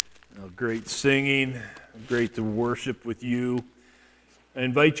Great singing, great to worship with you. I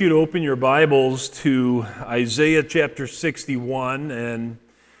invite you to open your Bibles to Isaiah chapter 61, and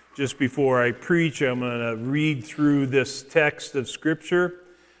just before I preach, I'm going to read through this text of Scripture.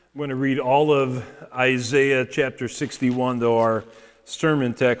 I'm going to read all of Isaiah chapter 61, though our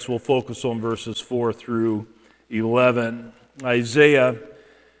sermon text will focus on verses 4 through 11. Isaiah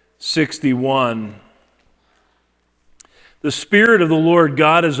 61. The Spirit of the Lord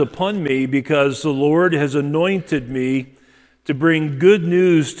God is upon me, because the Lord has anointed me to bring good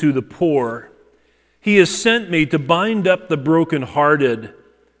news to the poor. He has sent me to bind up the brokenhearted,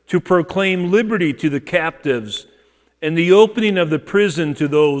 to proclaim liberty to the captives, and the opening of the prison to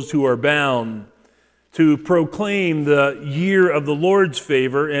those who are bound, to proclaim the year of the Lord's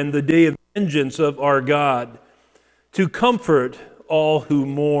favor and the day of vengeance of our God, to comfort all who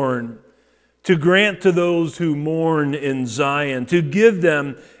mourn, to grant to those who mourn in Zion, to give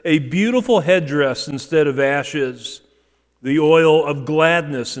them a beautiful headdress instead of ashes, the oil of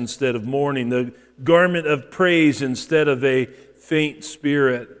gladness instead of mourning, the garment of praise instead of a faint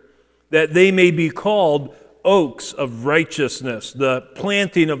spirit, that they may be called oaks of righteousness, the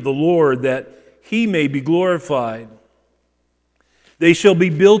planting of the Lord, that he may be glorified. They shall be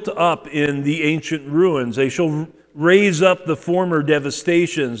built up in the ancient ruins. They shall raise up the former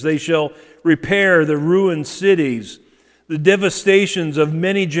devastations. They shall repair the ruined cities, the devastations of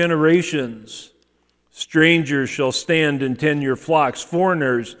many generations. Strangers shall stand and tend your flocks.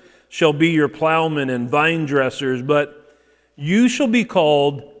 Foreigners shall be your plowmen and vine dressers. But you shall be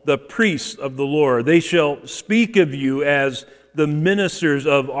called the priests of the Lord. They shall speak of you as the ministers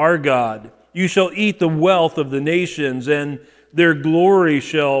of our God. You shall eat the wealth of the nations, and their glory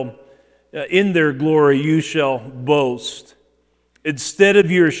shall in their glory you shall boast. Instead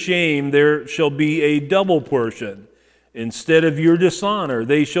of your shame, there shall be a double portion. Instead of your dishonor,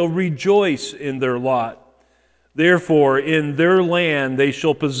 they shall rejoice in their lot. Therefore, in their land they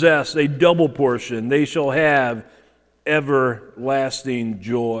shall possess a double portion. They shall have everlasting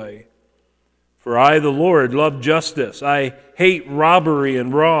joy. For I, the Lord, love justice. I hate robbery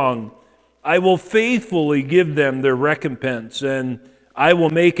and wrong. I will faithfully give them their recompense, and I will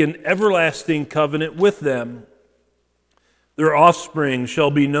make an everlasting covenant with them. Their offspring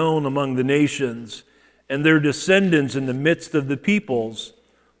shall be known among the nations, and their descendants in the midst of the peoples.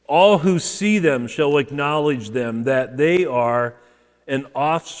 All who see them shall acknowledge them, that they are an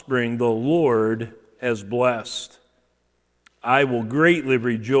offspring the Lord has blessed. I will greatly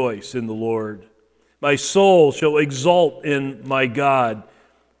rejoice in the Lord. My soul shall exult in my God,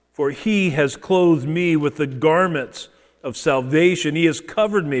 for he has clothed me with the garments of salvation. He has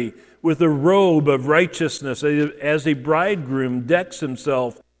covered me with a robe of righteousness, as a bridegroom decks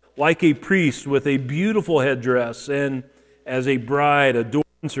himself like a priest with a beautiful headdress, and as a bride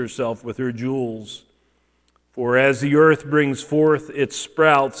adorns herself with her jewels. For as the earth brings forth its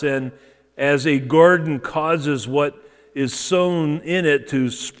sprouts, and as a garden causes what is sown in it to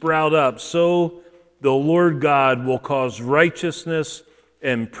sprout up, so the Lord God will cause righteousness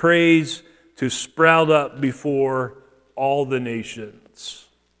and praise to sprout up before all the nations.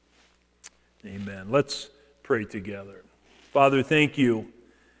 Amen. Let's pray together. Father, thank you.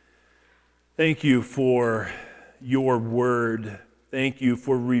 Thank you for your word. Thank you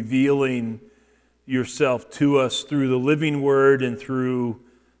for revealing yourself to us through the living word and through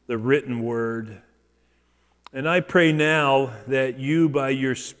the written word. And I pray now that you, by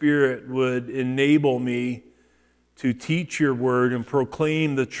your Spirit, would enable me to teach your word and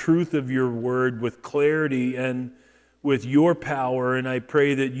proclaim the truth of your word with clarity and with your power. And I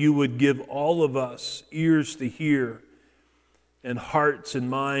pray that you would give all of us ears to hear and hearts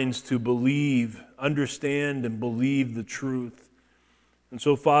and minds to believe, understand and believe the truth. And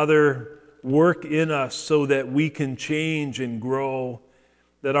so, Father, work in us so that we can change and grow,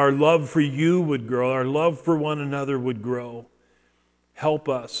 that our love for you would grow, our love for one another would grow. Help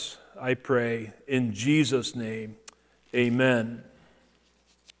us, I pray, in Jesus' name. Amen.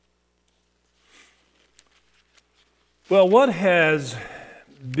 Well, what has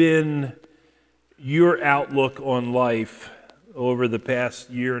been your outlook on life over the past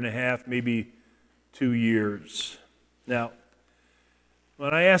year and a half, maybe 2 years? Now,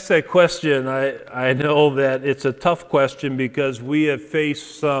 when I ask that question, I know that it's a tough question because we have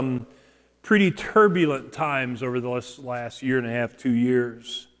faced some pretty turbulent times over the last year and a half, 2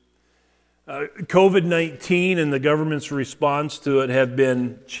 years. COVID-19 and the government's response to it have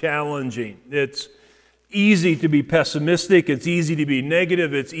been challenging. It's easy to be pessimistic. It's easy to be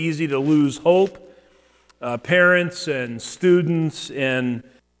negative. It's easy to lose hope. Parents and students and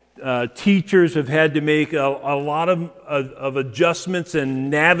Teachers have had to make a lot of adjustments and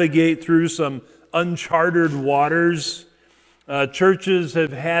navigate through some uncharted waters. Churches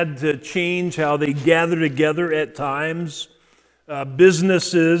have had to change how they gather together at times.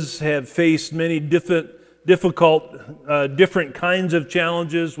 Businesses have faced many different kinds of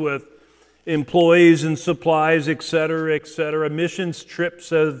challenges with employees and supplies, etc., etc. Missions trips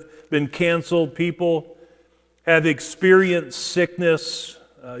have been canceled. People have experienced sickness,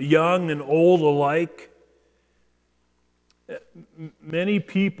 young and old alike. Many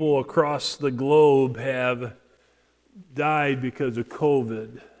people across the globe have died because of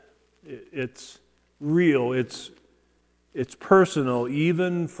COVID. It's real. It's personal,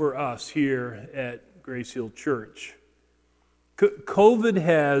 even for us here at Grace Hill Church. COVID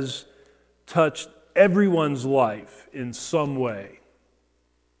has touched everyone's life in some way.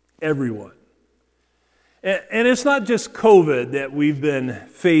 Everyone. And it's not just COVID that we've been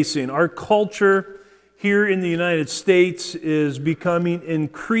facing. Our culture here in the United States is becoming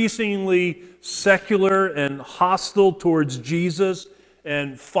increasingly secular and hostile towards Jesus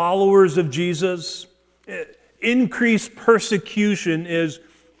and followers of Jesus. Increased persecution is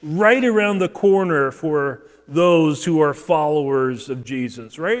right around the corner for those who are followers of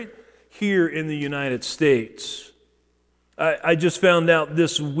Jesus, right here in the United States. I just found out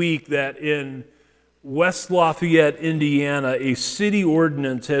this week that in West Lafayette, Indiana, a city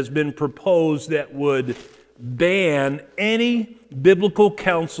ordinance has been proposed that would ban any biblical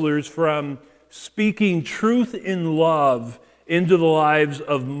counselors from speaking truth in love into the lives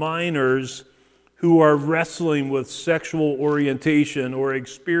of minors who are wrestling with sexual orientation or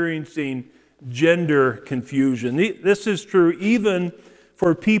experiencing gender confusion. This is true even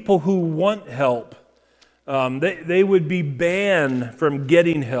for people who want help. They would be banned from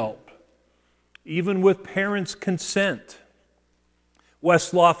getting help, even with parents' consent.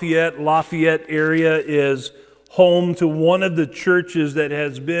 West Lafayette area is home to one of the churches that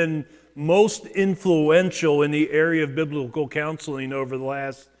has been most influential in the area of biblical counseling over the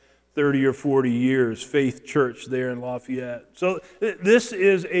last 30 or 40 years, Faith Church there in Lafayette. So this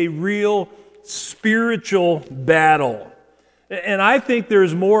is a real spiritual battle. And I think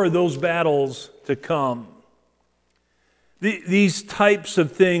there's more of those battles to come. These types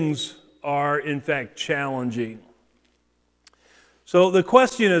of things are, in fact, challenging. So the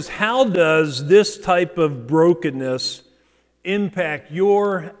question is, how does this type of brokenness impact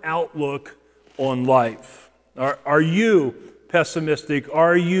your outlook on life? Are you pessimistic?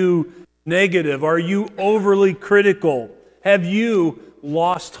 Are you negative? Are you overly critical? Have you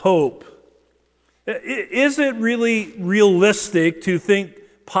lost hope? Is it really realistic to think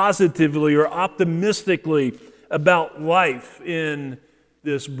positively or optimistically about life in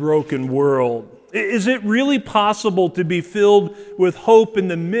this broken world? Is it really possible to be filled with hope in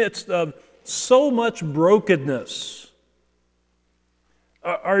the midst of so much brokenness?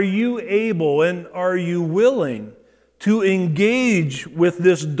 Are you able and are you willing to engage with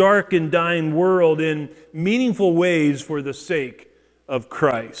this dark and dying world in meaningful ways for the sake of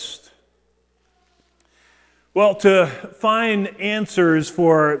Christ? Well, to find answers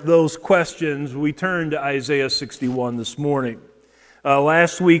for those questions, we turn to Isaiah 61 this morning.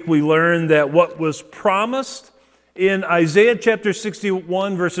 Last week we learned that what was promised in Isaiah chapter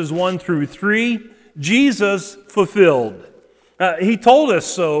 61, verses 1 through 3, Jesus fulfilled. He told us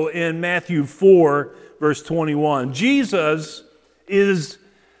so in Matthew 4, verse 21. Jesus is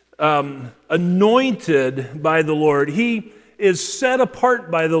anointed by the Lord. He is set apart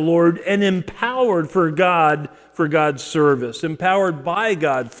by the Lord and empowered for God's service, empowered by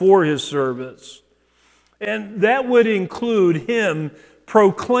God for His service. And that would include Him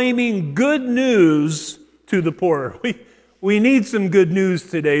proclaiming good news to the poor. We need some good news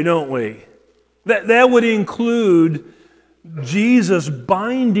today, don't we? That would include Jesus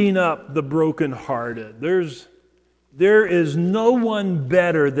binding up the brokenhearted. There is no one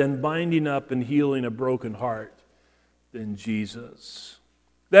better than binding up and healing a broken heart than Jesus.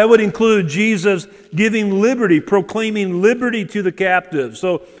 That would include Jesus giving liberty, proclaiming liberty to the captives.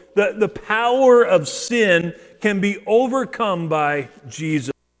 So the power of sin can be overcome by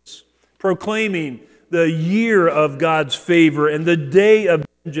Jesus, proclaiming the year of God's favor and the day of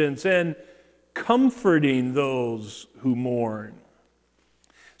vengeance and comforting those who mourn.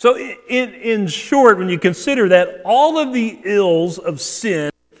 So in short, when you consider that, all of the ills of sin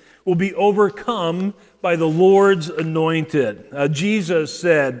will be overcome by the Lord's anointed. Jesus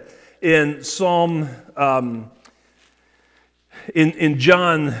said in in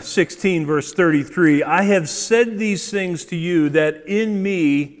John 16, verse 33, I have said these things to you that in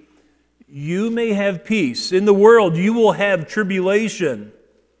me you may have peace. In the world you will have tribulation,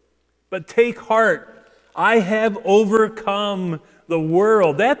 But take heart, I have overcome the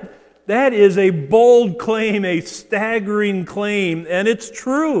world. That is a bold claim, a staggering claim, and it's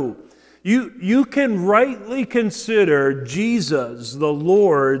true. You can rightly consider Jesus the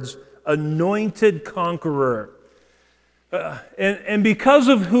Lord's anointed conqueror. And because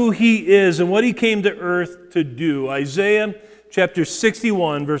of who he is and what he came to earth to do, Isaiah chapter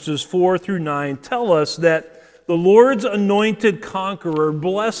 61, verses 4 through 9, tell us that the Lord's anointed conqueror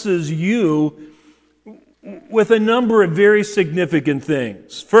blesses you with a number of very significant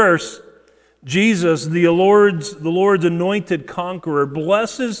things. First, Jesus, the Lord's anointed conqueror,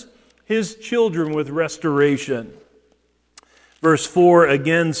 blesses his children with restoration. Verse 4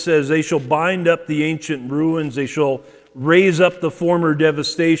 again says, they shall bind up the ancient ruins, they shall raise up the former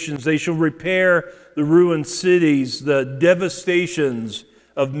devastations, they shall repair the ruined cities, the devastations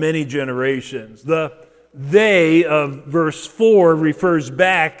of many generations. The they of verse 4 refers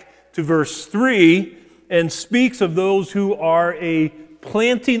back to verse 3 and speaks of those who are a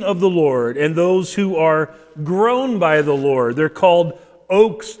planting of the Lord and those who are grown by the Lord. They're called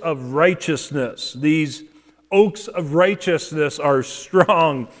oaks of righteousness. These oaks of righteousness are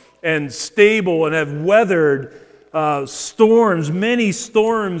strong and stable and have weathered storms, many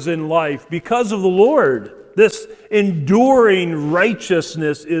storms in life because of the Lord. This enduring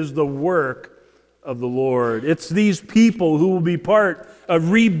righteousness is the work of the Lord. It's these people who will be part of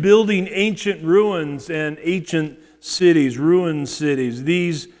rebuilding ancient ruins and ancient cities, ruined cities.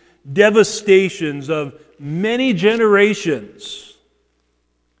 These devastations of many generations.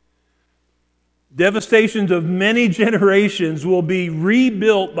 Devastations of many generations will be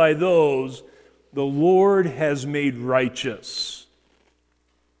rebuilt by those the Lord has made righteous.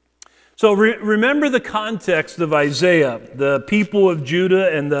 So remember the context of Isaiah. The people of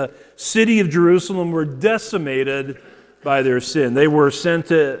Judah and the city of Jerusalem were decimated by their sin. They were sent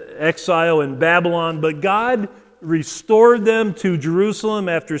to exile in Babylon, but God restored them to Jerusalem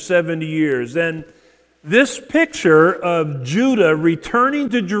after 70 years. And this picture of Judah returning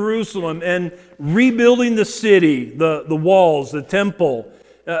to Jerusalem and rebuilding the city, the walls, the temple,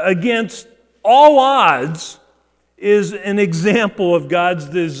 against all odds, is an example of God's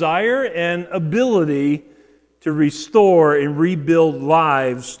desire and ability to restore and rebuild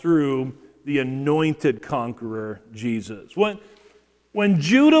lives through the anointed conqueror, Jesus. When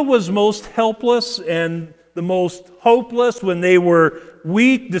Judah was most helpless and the most hopeless, when they were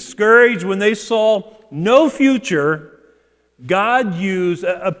weak, discouraged, when they saw no future, God used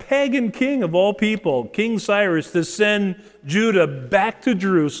a pagan king of all people, King Cyrus, to send Judah back to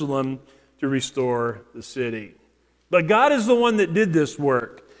Jerusalem to restore the city. But God is the one that did this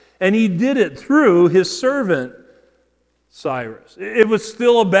work, and he did it through his servant Cyrus. It was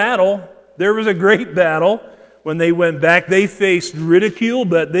still a battle. There was a great battle. When they went back, they faced ridicule,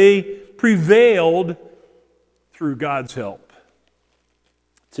 but they prevailed through God's help.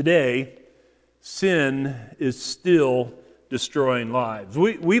 Today, sin is still destroying lives.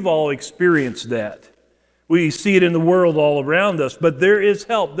 We've all experienced that. We see it in the world all around us, but there is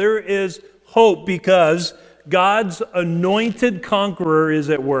help. There is hope because God's anointed conqueror is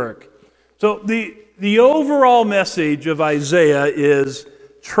at work. So the overall message of Isaiah is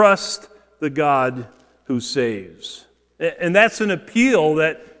trust the God who saves. And that's an appeal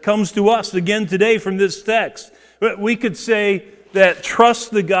that comes to us again today from this text. But we could say that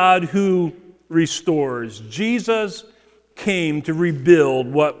trust the God who restores. Jesus came to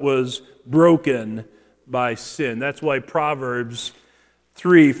rebuild what was broken by sin. That's why Proverbs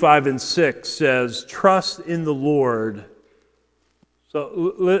 3, 5, and 6 says, trust in the Lord.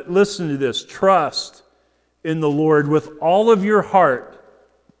 So listen to this. Trust in the Lord with all of your heart,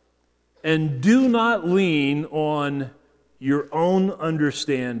 and do not lean on your own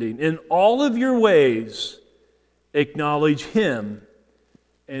understanding. In all of your ways, acknowledge Him,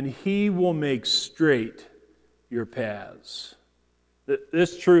 and He will make straight your paths.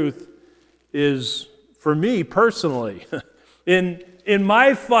 This truth is, for me personally, in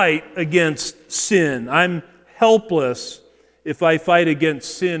my fight against sin, I'm helpless if I fight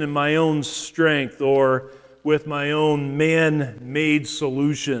against sin in my own strength or with my own man-made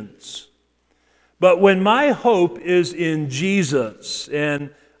solutions. But when my hope is in Jesus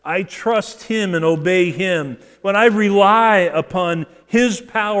and I trust Him and obey Him, when I rely upon His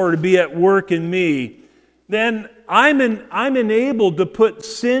power to be at work in me, then I'm enabled to put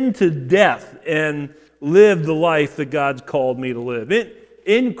sin to death and live the life that God's called me to live.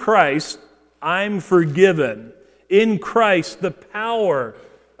 In Christ, I'm forgiven. In Christ, the power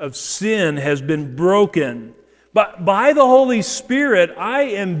of sin has been broken. But by the Holy Spirit, I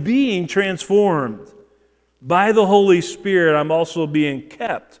am being transformed. By the Holy Spirit, I'm also being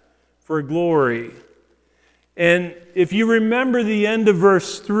kept for glory. And if you remember the end of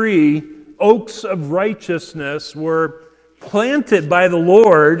verse 3, oaks of righteousness were planted by the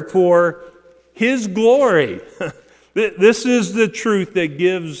Lord for His glory. This is the truth that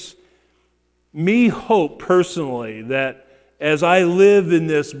gives me hope personally, that as I live in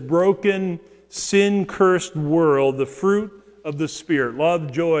this broken, sin-cursed world, the fruit of the Spirit,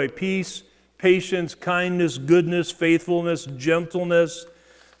 love, joy, peace, patience, kindness, goodness, faithfulness, gentleness,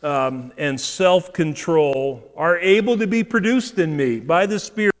 and self-control are able to be produced in me by the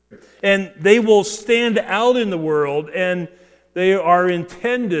Spirit. And they will stand out in the world, and they are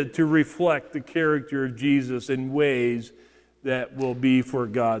intended to reflect the character of Jesus in ways that will be for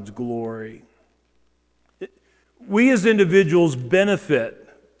God's glory. We as individuals benefit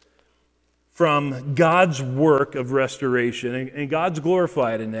from God's work of restoration, and God's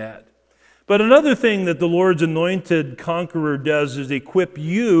glorified in that. But another thing that the Lord's anointed conqueror does is equip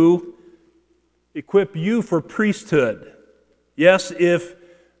you for priesthood. Yes, if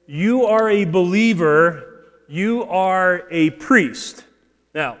you are a believer, you are a priest.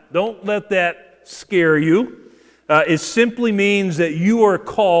 Now, don't let that scare you. It simply means that you are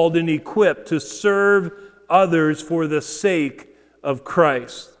called and equipped to serve others for the sake of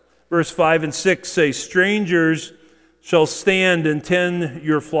Christ. Verse 5 and 6 say, strangers shall stand and tend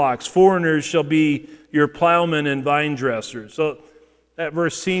your flocks. Foreigners shall be your plowmen and vine dressers. So that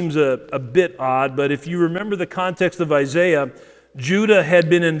verse seems a bit odd, but if you remember the context of Isaiah, Judah had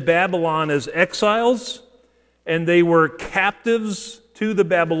been in Babylon as exiles, and they were captives to the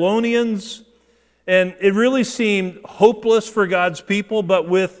Babylonians. And it really seemed hopeless for God's people, but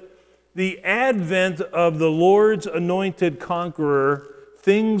with the advent of the Lord's anointed conqueror,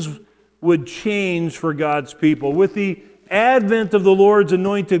 things would change for God's people. With the advent of the Lord's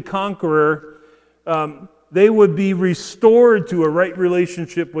anointed conqueror, they would be restored to a right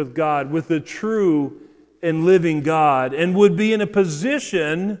relationship with God, with the true and living God, and would be in a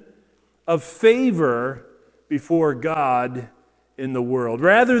position of favor before God in the world.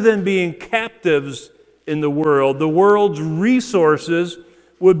 Rather than being captives in the world's resources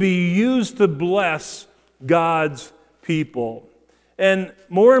would be used to bless God's people. And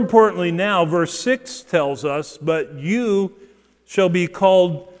more importantly now, verse 6 tells us, but you shall be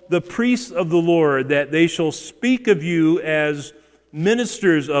called the priests of the Lord, that they shall speak of you as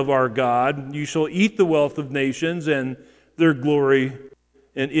ministers of our God. You shall eat the wealth of nations, and their glory,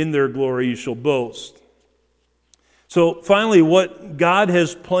 and in their glory you shall boast. So finally, what God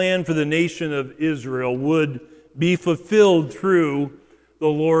has planned for the nation of Israel would be fulfilled through the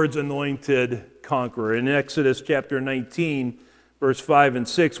Lord's anointed conqueror. In Exodus chapter 19, verse 5 and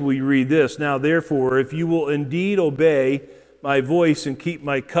 6, we read this, now therefore, if you will indeed obey my voice and keep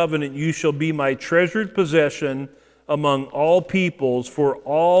my covenant, you shall be my treasured possession among all peoples, for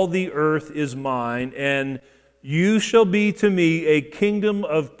all the earth is mine, and you shall be to me a kingdom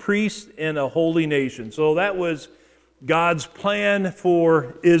of priests and a holy nation. So that was God's plan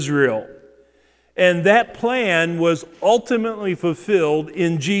for Israel. And that plan was ultimately fulfilled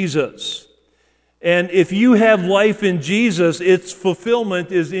in Jesus. And if you have life in Jesus, its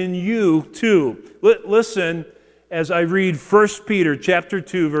fulfillment is in you too. Listen as I read 1 Peter chapter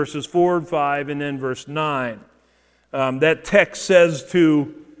 2, verses 4 and 5, and then verse 9. That text says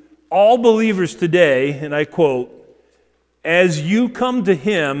to all believers today, and I quote, as you come to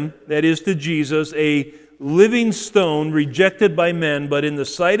Him, that is to Jesus, a living stone rejected by men, but in the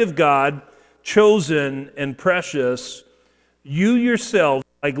sight of God, chosen and precious, you yourselves,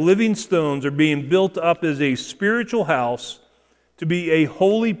 like living stones, are being built up as a spiritual house to be a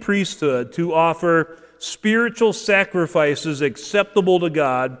holy priesthood, to offer spiritual sacrifices acceptable to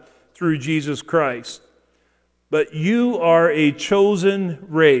God through Jesus Christ. But you are a chosen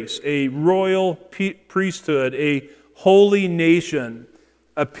race, a royal priesthood, a holy nation,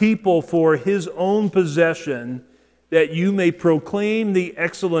 a people for His own possession, that you may proclaim the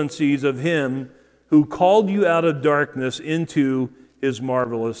excellencies of Him who called you out of darkness into His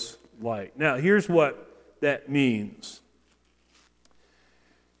marvelous light. Now, here's what that means.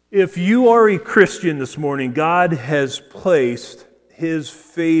 If you are a Christian this morning, God has placed His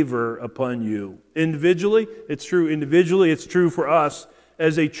favor upon you. Individually, it's true. Individually, it's true for us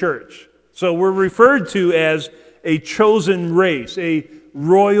as a church. So we're referred to as a chosen race, a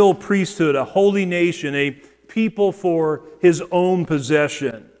royal priesthood, a holy nation, a people for His own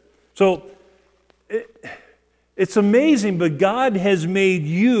possession. So it's amazing, but God has made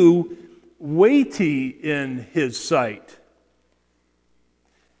you weighty in His sight.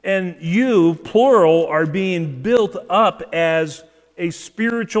 And you, plural, are being built up as a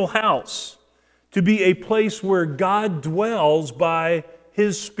spiritual house to be a place where God dwells by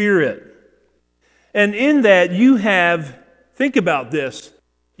His Spirit. And in that you have, think about this,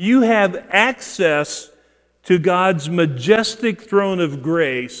 you have access to God's majestic throne of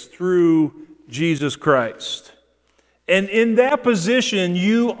grace through Jesus Christ. And in that position,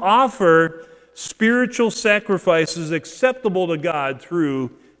 you offer spiritual sacrifices acceptable to God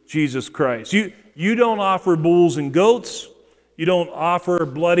through Jesus Christ. You don't offer bulls and goats. You don't offer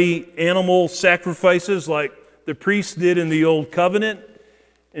bloody animal sacrifices like the priests did in the Old Covenant.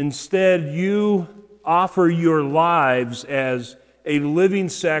 Instead, you offer your lives as a living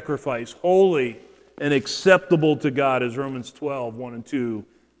sacrifice, holy and acceptable to God, as Romans 12, 1 and 2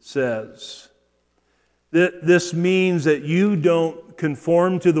 says. This means that you don't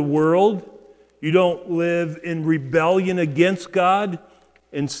conform to the world. You don't live in rebellion against God.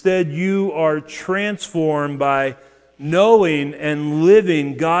 Instead, you are transformed by knowing and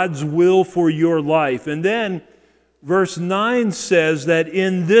living God's will for your life. And then verse 9 says that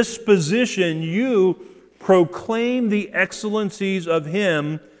in this position you proclaim the excellencies of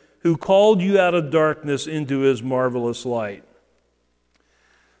Him who called you out of darkness into His marvelous light.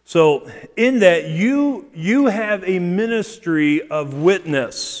 So in that you have a ministry of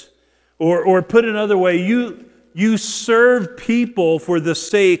witness, or put another way, you serve people for the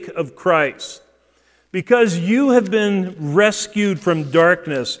sake of Christ. Because you have been rescued from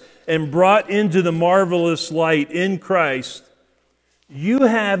darkness and brought into the marvelous light in Christ, you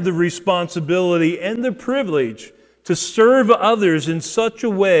have the responsibility and the privilege to serve others in such a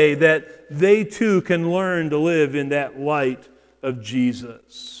way that they too can learn to live in that light of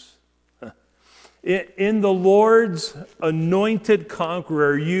Jesus. In the Lord's anointed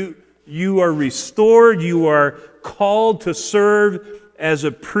conqueror, you are restored, you are called to serve as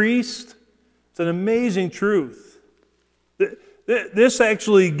a priest. It's an amazing truth. This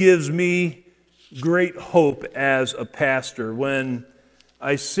actually gives me great hope as a pastor when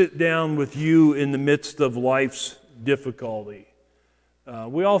I sit down with you in the midst of life's difficulty.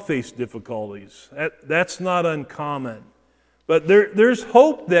 We all face difficulties. That's not uncommon. But there's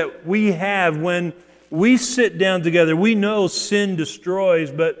hope that we have when we sit down together. We know sin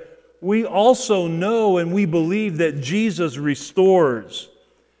destroys, but we also know and we believe that Jesus restores.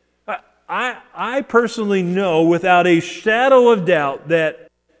 I personally know without a shadow of doubt that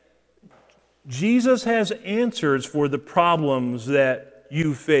Jesus has answers for the problems that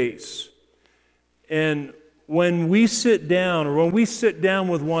you face. And when we sit down, or when we sit down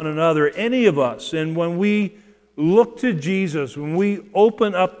with one another, any of us, and when we look to Jesus, when we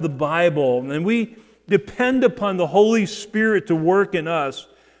open up the Bible, and we depend upon the Holy Spirit to work in us,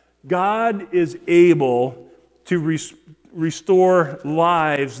 God is able to restore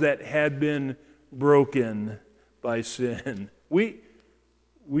lives that had been broken by sin. We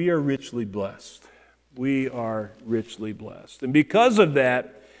are richly blessed. We are richly blessed. And because of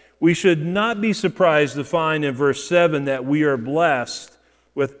that, we should not be surprised to find in verse 7 that we are blessed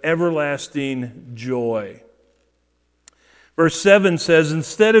with everlasting joy. Verse 7 says,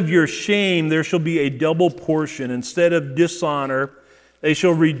 "Instead of your shame, there shall be a double portion. Instead of dishonor, they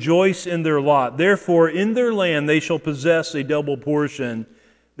shall rejoice in their lot. Therefore, in their land they shall possess a double portion.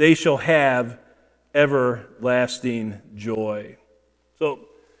 They shall have everlasting joy." So,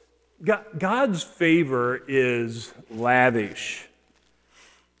 God's favor is lavish.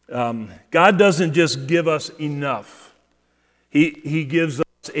 God doesn't just give us enough. He gives us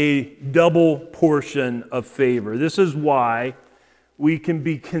a double portion of favor. This is why we can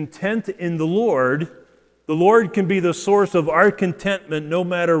be content in the Lord. The Lord can be the source of our contentment no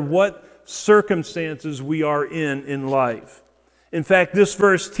matter what circumstances we are in life. In fact, this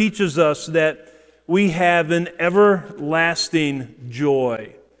verse teaches us that we have an everlasting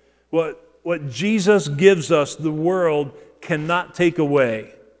joy. What Jesus gives us, the world cannot take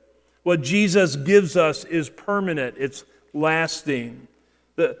away. What Jesus gives us is permanent. It's lasting.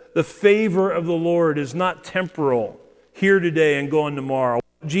 The favor of the Lord is not temporal, here today and gone tomorrow.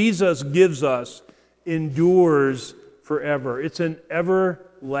 What Jesus gives us endures forever. It's an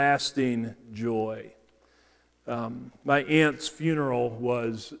everlasting joy. My aunt's funeral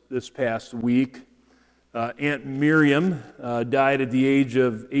was this past week. Aunt Miriam died at the age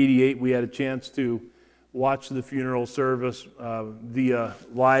of 88. We had a chance to watch the funeral service via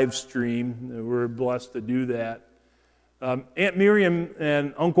live stream. We were blessed to do that. Aunt Miriam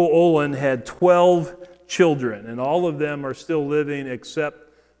and Uncle Olin had 12 children, and all of them are still living except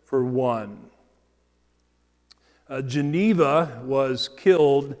for one. Geneva was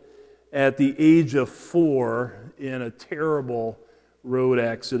killed at the age of 4 in a terrible road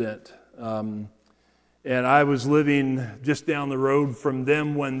accident. And I was living just down the road from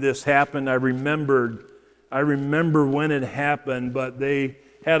them when this happened. I remembered I remember when it happened, but they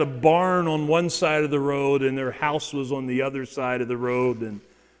had a barn on one side of the road and their house was on the other side of the road, and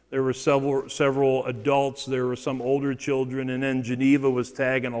there were several adults, there were some older children, and then Geneva was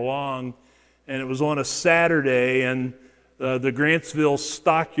tagging along, and it was on a Saturday, and the Grantsville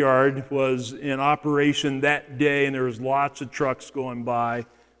stockyard was in operation that day, and there was lots of trucks going by. It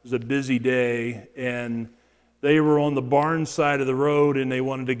was a busy day, and they were on the barn side of the road, and they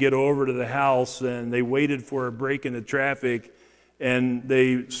wanted to get over to the house, and they waited for a break in the traffic, and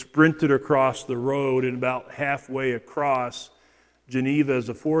they sprinted across the road, and about halfway across, Geneva, as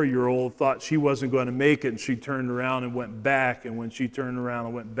a 4-year-old, thought she wasn't going to make it, and she turned around and went back, and when she turned around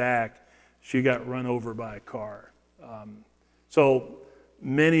and went back, she got run over by a car. So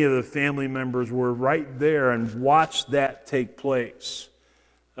many of the family members were right there and watched that take place.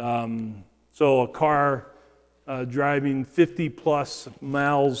 So a car driving 50-plus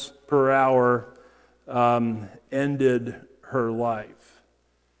miles per hour ended her life.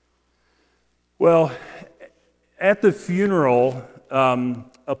 Well, at the funeral,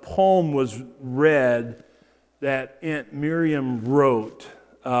 a poem was read that Aunt Miriam wrote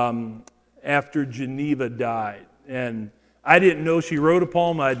after Geneva died. And I didn't know she wrote a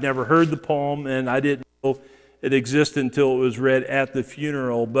poem. I'd never heard the poem, and I didn't know it existed until it was read at the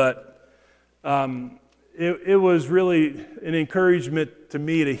funeral. But it was really an encouragement to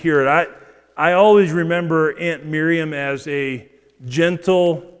me to hear it. I always remember Aunt Miriam as a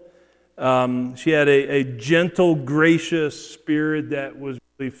gentle, she had a gentle, gracious spirit that was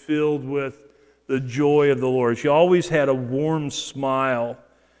really filled with the joy of the Lord. She always had a warm smile.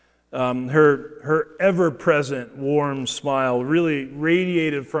 Her ever-present warm smile really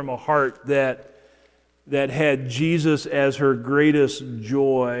radiated from a heart that had Jesus as her greatest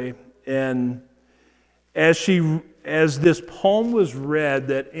joy. And as this poem was read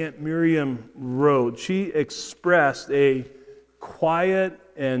that Aunt Miriam wrote, she expressed a quiet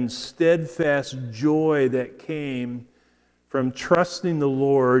and steadfast joy that came from trusting the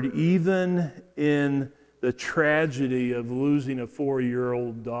Lord even in the tragedy of losing a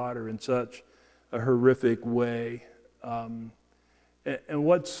 4-year-old daughter in such a horrific way. And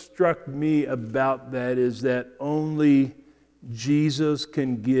what struck me about that is that only Jesus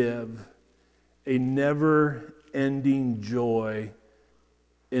can give a never-ending joy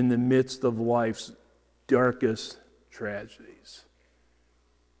in the midst of life's darkest tragedies.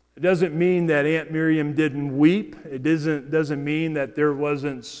 It doesn't mean that Aunt Miriam didn't weep. It doesn't mean that there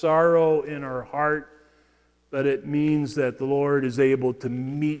wasn't sorrow in her heart, but it means that the Lord is able to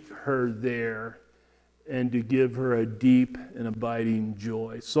meet her there and to give her a deep and abiding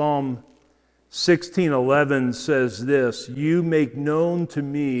joy. Psalm 16:11 says this, "You make known to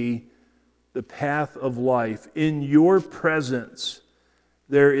me the path of life. In your presence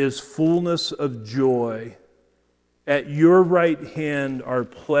there is fullness of joy. At your right hand are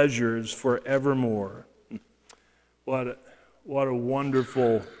pleasures forevermore." What a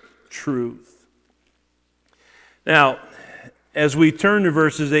wonderful truth. Now, as we turn to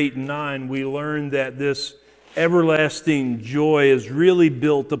verses 8 and 9, we learn that this everlasting joy is really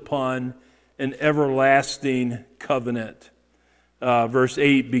built upon an everlasting covenant. Verse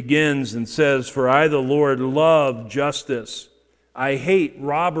 8 begins and says, "For I, the Lord, love justice. I hate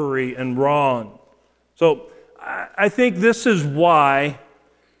robbery and wrong." So I think this is why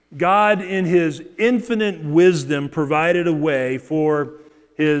God, in His infinite wisdom, provided a way for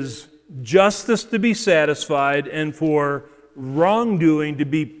His justice to be satisfied and for wrongdoing to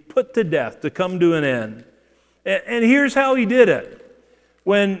be put to death, to come to an end. And here's how He did it.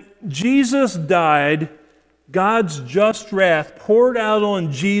 When Jesus died, God's just wrath poured out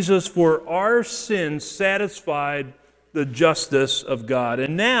on Jesus for our sins, satisfied the justice of God.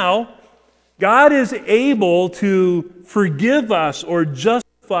 And now, God is able to forgive us or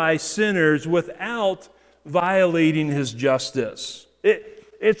justify sinners without violating His justice.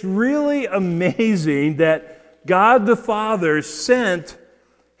 It's really amazing that God the Father sent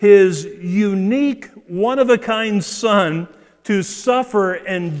His unique, one-of-a-kind Son to suffer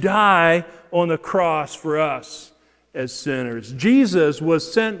and die on the cross for us as sinners. Jesus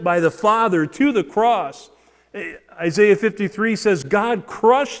was sent by the Father to the cross. Isaiah 53 says, God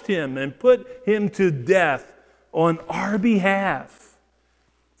crushed Him and put Him to death on our behalf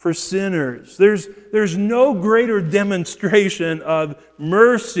for sinners. There's no greater demonstration of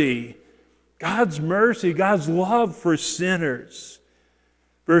mercy, God's love for sinners.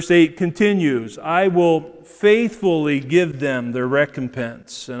 Verse 8 continues, "I will faithfully give them their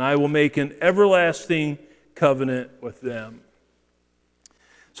recompense, and I will make an everlasting covenant with them."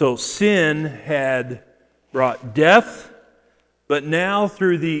 So sin had brought death, But now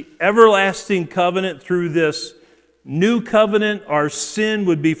through the everlasting covenant, through this new covenant, our sin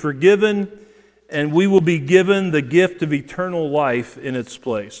would be forgiven, and we will be given the gift of eternal life in its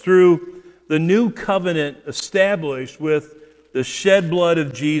place. Through the new covenant established with the shed blood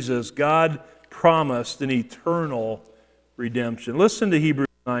of Jesus, God promised an eternal redemption. Listen to Hebrews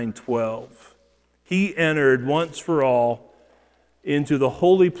 9:12. He entered once for all into the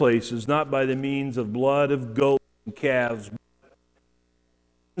holy places, not by the means of blood of goats and calves, but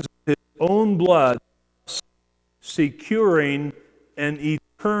his own blood, securing an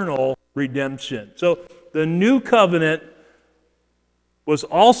eternal redemption. So the new covenant was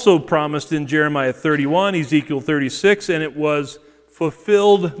also promised in Jeremiah 31, Ezekiel 36, and it was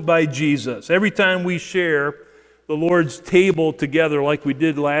fulfilled by Jesus. Every time we share the Lord's table together like we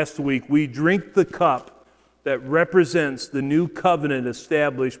did last week, we drink the cup that represents the new covenant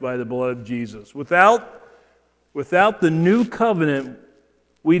established by the blood of Jesus. Without the new covenant,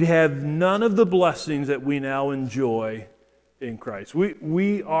 we'd have none of the blessings that we now enjoy in Christ.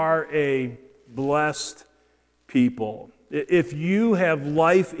 We are a blessed people. If you have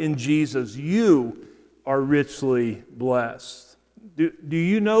life in Jesus, you are richly blessed. Do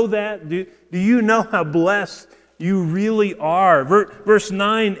you know that? Do you know how blessed you really are? Verse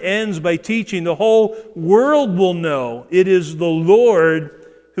 9 ends by teaching the whole world will know it is the Lord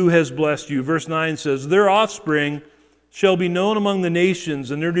who has blessed you. Verse 9 says, their offspring shall be known among the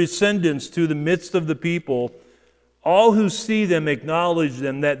nations, and their descendants to the midst of the people. All who see them acknowledge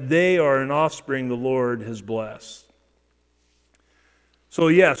them, that they are an offspring the Lord has blessed. So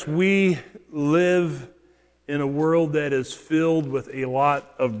yes, we live in a world that is filled with a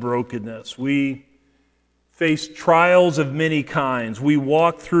lot of brokenness. We face trials of many kinds. We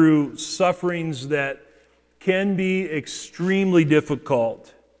walk through sufferings that can be extremely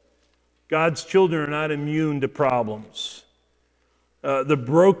difficult. God's children are not immune to problems. The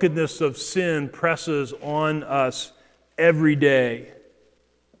brokenness of sin presses on us every day.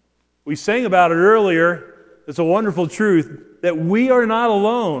 We sang about it earlier. It's a wonderful truth that we are not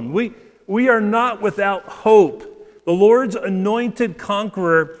alone. We are not without hope. The Lord's anointed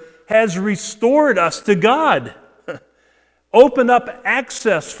conqueror has restored us to God, opened up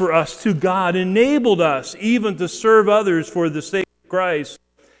access for us to God, enabled us even to serve others for the sake of Christ.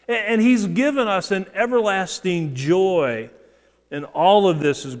 And He's given us an everlasting joy. And all of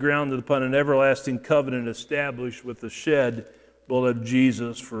this is grounded upon an everlasting covenant established with the shed blood of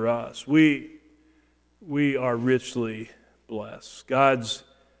Jesus for us. We are richly blessed. God's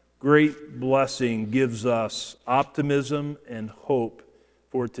great blessing gives us optimism and hope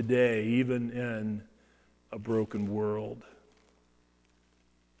for today, even in a broken world.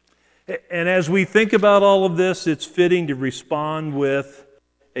 And as we think about all of this, it's fitting to respond with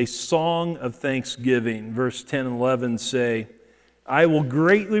a song of thanksgiving. Verse 10 and 11 say, I will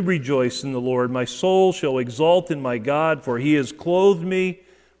greatly rejoice in the Lord. My soul shall exult in my God, for He has clothed me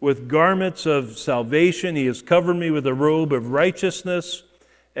with garments of salvation. He has covered me with a robe of righteousness,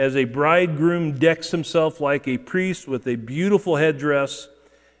 as a bridegroom decks himself like a priest with a beautiful headdress,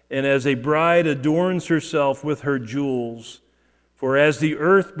 and as a bride adorns herself with her jewels. For as the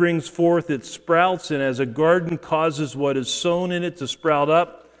earth brings forth its sprouts, and as a garden causes what is sown in it to sprout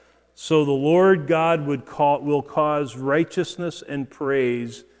up, so the Lord God will cause righteousness and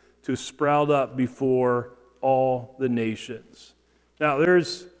praise to sprout up before all the nations. Now,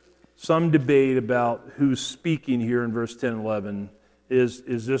 there's some debate about who's speaking here in verse 10 and 11.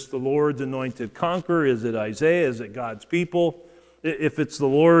 Is this the Lord's anointed conqueror? Is it Isaiah? Is it God's people? If it's the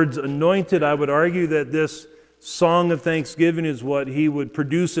Lord's anointed, I would argue that this song of thanksgiving is what He would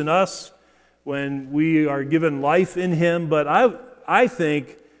produce in us when we are given life in Him. But I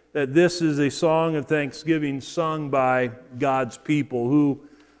think that this is a song of thanksgiving sung by God's people who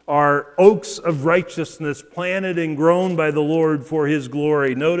are oaks of righteousness planted and grown by the Lord for His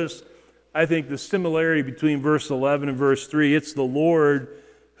glory. Notice, I think, the similarity between verse 11 and verse 3. It's the Lord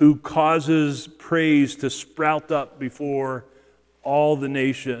who causes praise to sprout up before all the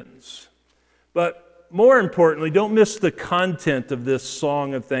nations. But more importantly, don't miss the content of this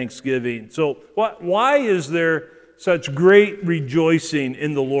song of thanksgiving. So why is there such great rejoicing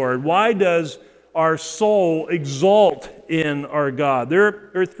in the Lord? Why does our soul exalt in our God? There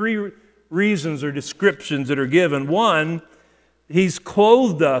are three reasons or descriptions that are given. One, He's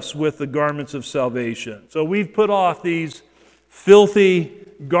clothed us with the garments of salvation. So we've put off these filthy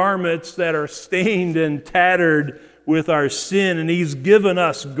garments that are stained and tattered with our sin, and He's given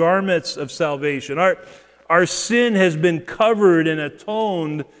us garments of salvation. Our sin has been covered and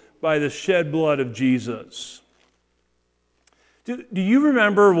atoned by the shed blood of Jesus. Do you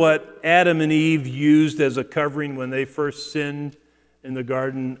remember what Adam and Eve used as a covering when they first sinned in the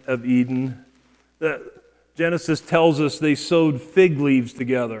Garden of Eden. Genesis tells us they sewed fig leaves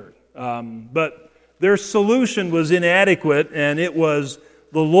together. But their solution was inadequate, and it was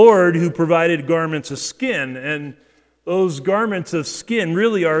the Lord who provided garments of skin. And those garments of skin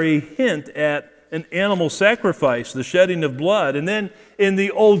really are a hint at an animal sacrifice, the shedding of blood. And then in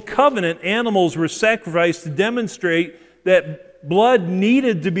the Old Covenant, animals were sacrificed to demonstrate that blood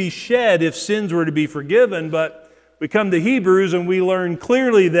needed to be shed if sins were to be forgiven. But we come to Hebrews and we learn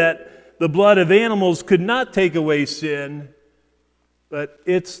clearly that the blood of animals could not take away sin, but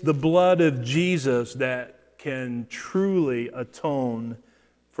it's the blood of Jesus that can truly atone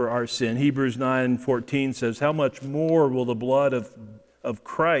for our sin. Hebrews 9:14 says, "How much more will the blood of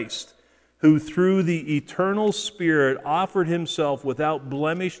Christ, who through the eternal Spirit offered himself without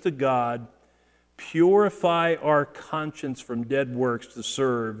blemish to God, purify our conscience from dead works to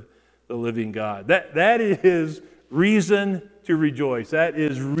serve the living God?" That is reason to rejoice. That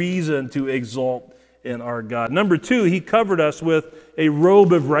is reason to exalt in our God. Number two, he covered us with a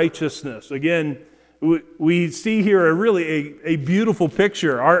robe of righteousness. Again, we see here a beautiful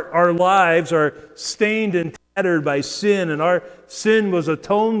picture. Our lives are stained and tattered by sin, and our sin was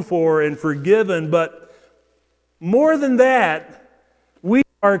atoned for and forgiven. But more than that, we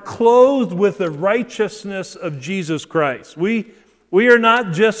are clothed with the righteousness of Jesus Christ. We are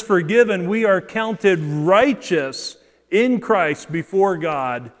not just forgiven, we are counted righteous in Christ before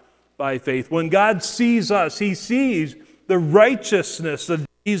God by faith. When God sees us, he sees the righteousness of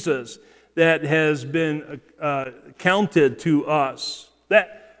Jesus that has been counted to us.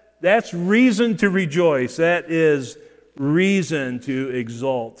 That's reason to rejoice. That is reason to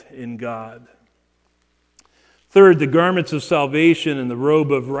exalt in God. Third, the garments of salvation and the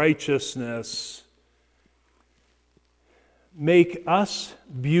robe of righteousness make us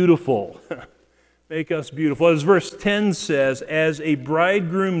beautiful. Make us beautiful. As verse 10 says, "As a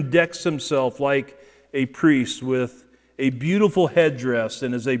bridegroom decks himself like a priest with a beautiful headdress,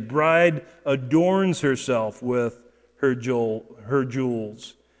 and as a bride adorns herself with her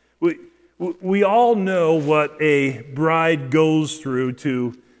jewels." We all know what a bride goes through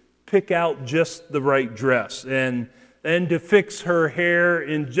to pick out just the right dress, and to fix her hair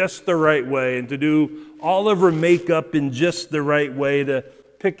in just the right way, and to do all of her makeup in just the right way, to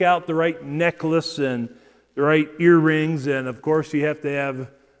pick out the right necklace and the right earrings, and of course you have to have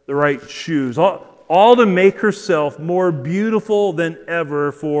the right shoes. All to make herself more beautiful than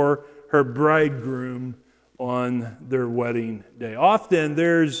ever for her bridegroom on their wedding day. Often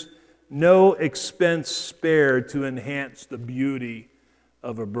there's no expense spared to enhance the beauty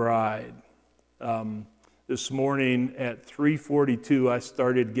of a bride. This morning at 3:42, I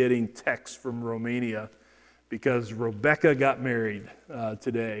started getting texts from Romania because Rebecca got married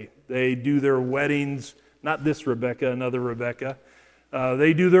today. They do their weddings, not this Rebecca, another Rebecca.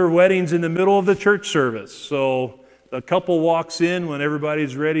 They do their weddings in the middle of the church service. So the couple walks in when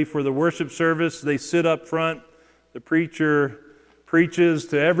everybody's ready for the worship service. They sit up front. The preacher preaches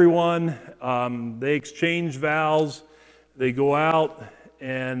to everyone. They exchange vows. They go out,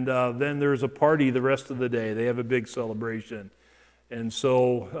 and then there's a party the rest of the day. They have a big celebration. And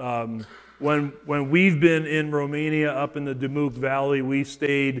so when we've been in Romania, up in the Dimuk Valley, we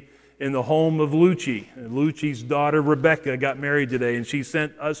stayed in the home of Luci. And Luci's daughter, Rebecca, got married today, and she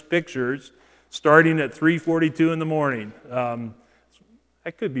sent us pictures starting at 3:42 in the morning.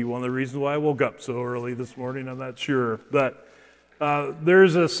 That could be one of the reasons why I woke up so early this morning, I'm not sure. But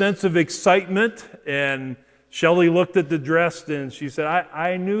there's a sense of excitement, and Shelley looked at the dress, and she said,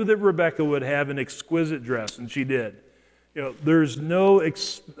 I knew that Rebecca would have an exquisite dress, and she did. There's no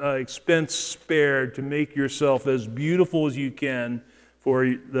expense spared to make yourself as beautiful as you can for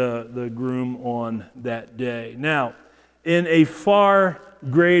the groom on that day. Now, in a far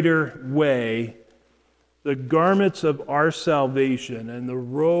greater way, the garments of our salvation and the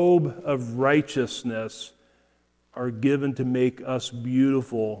robe of righteousness are given to make us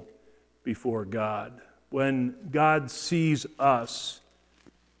beautiful before God. When God sees us,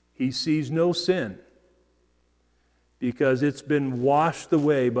 he sees no sin because it's been washed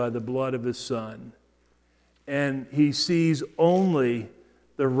away by the blood of his Son. And he sees only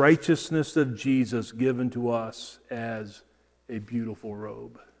the righteousness of Jesus given to us as a beautiful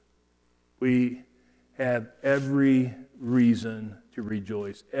robe. We have every reason to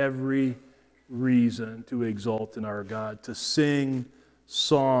rejoice, every reason to exalt in our God, to sing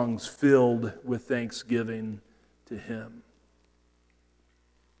songs filled with thanksgiving to him.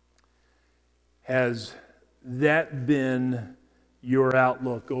 Has that been your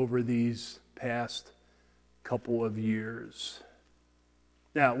outlook over these past couple of years?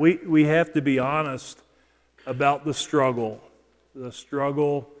 Now, we have to be honest about the struggle. The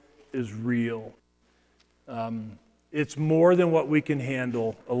struggle is real. It's more than what we can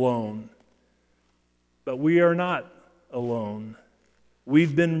handle alone. But we are not alone.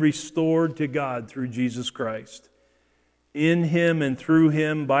 We've been restored to God through Jesus Christ. In Him and through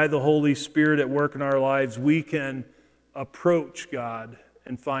Him, by the Holy Spirit at work in our lives, we can approach God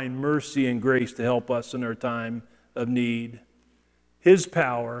and find mercy and grace to help us in our time of need. His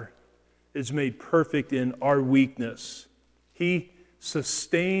power is made perfect in our weakness. He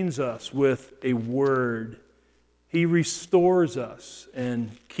sustains us with a word. He restores us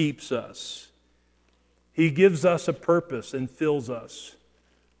and keeps us. He gives us a purpose and fills us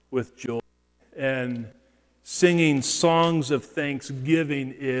with joy. And singing songs of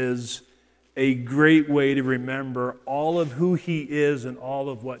thanksgiving is a great way to remember all of who He is and all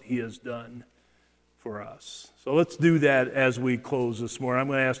of what He has done for us. So let's do that as we close this morning. I'm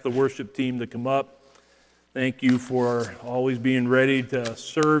going to ask the worship team to come up. Thank you for always being ready to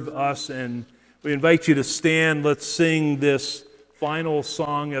serve us. And we invite you to stand. Let's sing this final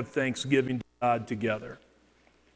song of thanksgiving to God together.